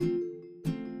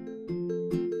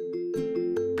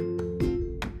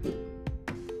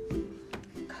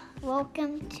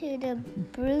Welcome to the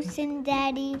Bruce and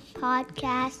Daddy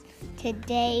podcast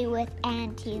today with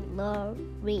Auntie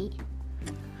Lori.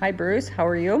 Hi Bruce, how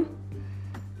are you?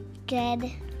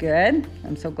 Good. Good.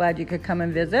 I'm so glad you could come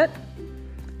and visit.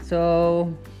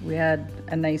 So we had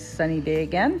a nice sunny day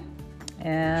again,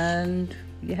 and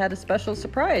you had a special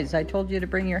surprise. I told you to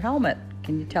bring your helmet.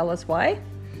 Can you tell us why?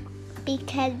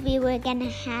 Because we were going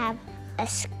to have a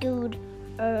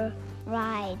scooter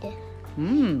ride.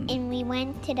 And we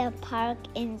went to the park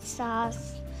and saw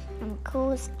some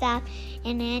cool stuff.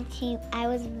 And I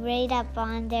was right up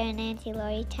on there, and Auntie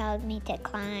Lori told me to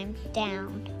climb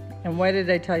down. And why did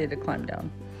I tell you to climb down?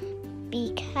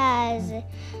 Because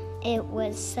it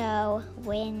was so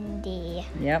windy.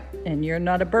 Yep, and you're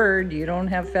not a bird. You don't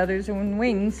have feathers and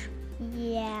wings.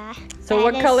 Yeah. So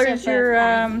what color is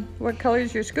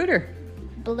your scooter?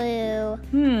 Blue.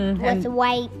 With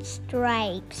white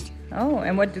stripes. Oh,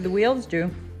 and what do the wheels do?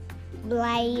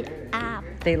 Light up.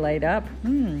 They light up.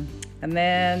 And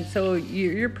then, so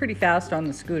you're pretty fast on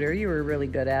the scooter. You were really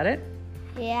good at it.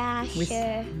 Yeah,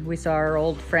 sure. We saw our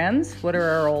old friends. What are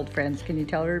our old friends? Can you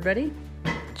tell everybody?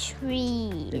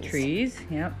 Trees. The trees,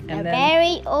 yep. They're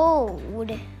very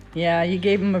old. Yeah, you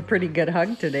gave them a pretty good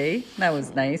hug today. That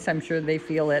was nice. I'm sure they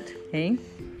feel it, hey?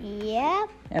 Yep.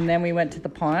 And then we went to the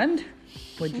pond.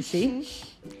 What'd you see?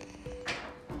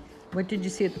 What did you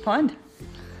see at the pond?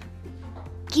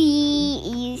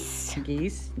 Geese.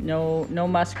 Geese. No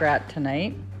muskrat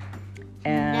tonight.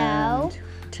 And No.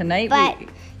 Tonight But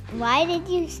why did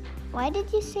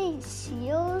you say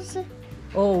seals?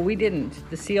 Oh, we didn't.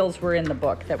 The seals were in the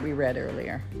book that we read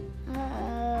earlier.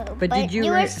 But did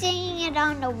you were seeing it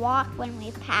on the walk when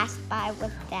we passed by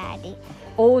with Daddy.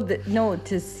 Oh,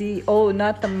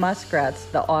 not the muskrats,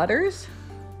 the otters?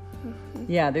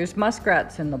 Yeah, there's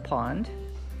muskrats in the pond.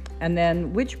 And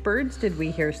then which birds did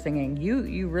we hear singing?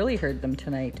 You really heard them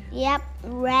tonight. Yep,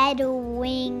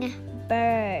 red-winged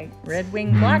birds.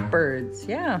 Red-winged blackbirds,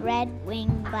 yeah.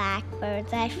 Red-winged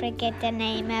blackbirds. I forget the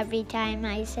name every time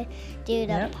I do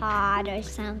the pod or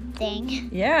something.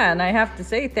 Yeah, and I have to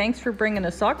say, thanks for bringing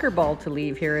a soccer ball to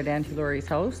leave here at Auntie Lori's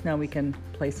house. Now we can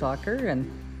play soccer and...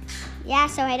 Yeah,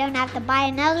 so I don't have to buy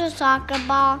another soccer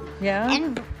ball. Yeah.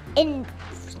 And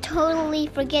totally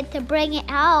forget to bring it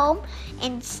home.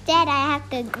 Instead, I have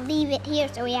to leave it here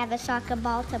so we have a soccer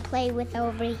ball to play with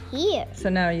over here. So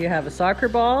now you have a soccer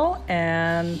ball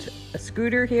and a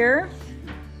scooter here,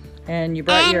 and you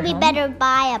brought your And we better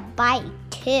buy a bike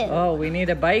too. Oh, we need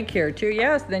a bike here too.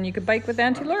 Yes, then you could bike with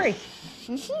Auntie Lori.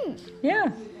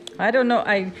 Yeah. I don't know.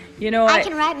 I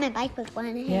can ride my bike with one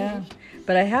hand. Yeah.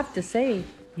 But I have to say,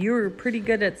 you were pretty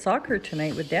good at soccer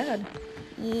tonight with Dad.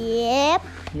 Yep.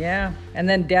 Yeah. And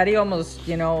then Daddy almost,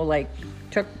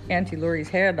 took Auntie Lori's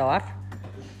head off.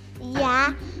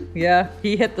 Yeah. Yeah,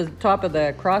 he hit the top of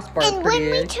the crossbar. And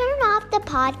when we turn off the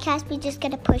podcast, we just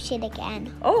gotta push it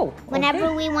again. Oh, okay.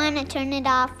 Whenever we want to turn it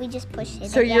off, we just push it again.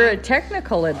 So you're a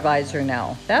technical advisor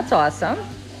now. That's awesome.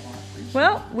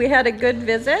 Well, we had a good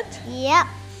visit. Yep.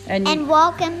 And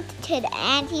welcome to the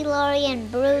Auntie Lori and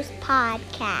Bruce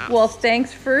podcast. Well,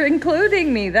 thanks for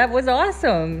including me. That was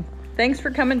awesome. Thanks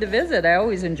for coming to visit. I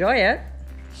always enjoy it.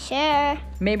 Sure.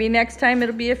 Maybe next time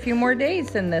it'll be a few more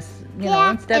days than this,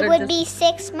 instead it of would just be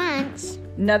 6 months.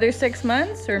 Another 6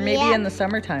 months, or maybe in the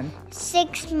summertime.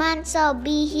 6 months I'll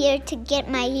be here to get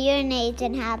my hearing aids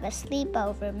and have a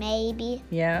sleepover, maybe.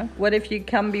 Yeah. What if you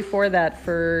come before that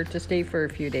to stay for a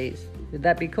few days? Would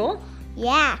that be cool?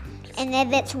 Yeah. And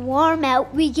if it's warm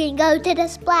out, we can go to the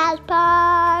splash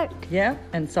park. Yeah,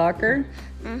 and soccer.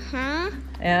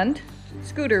 And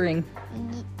scootering.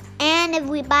 And if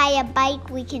we buy a bike,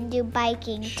 we can do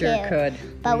biking too. Sure could.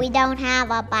 But we don't have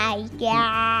a bike yet.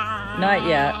 Not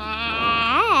yet.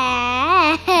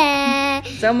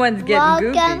 Someone's getting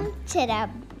goofy. Welcome to the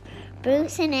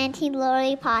Bruce and Auntie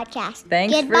Lori podcast.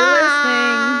 Thanks Goodbye.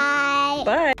 for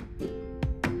listening. Bye.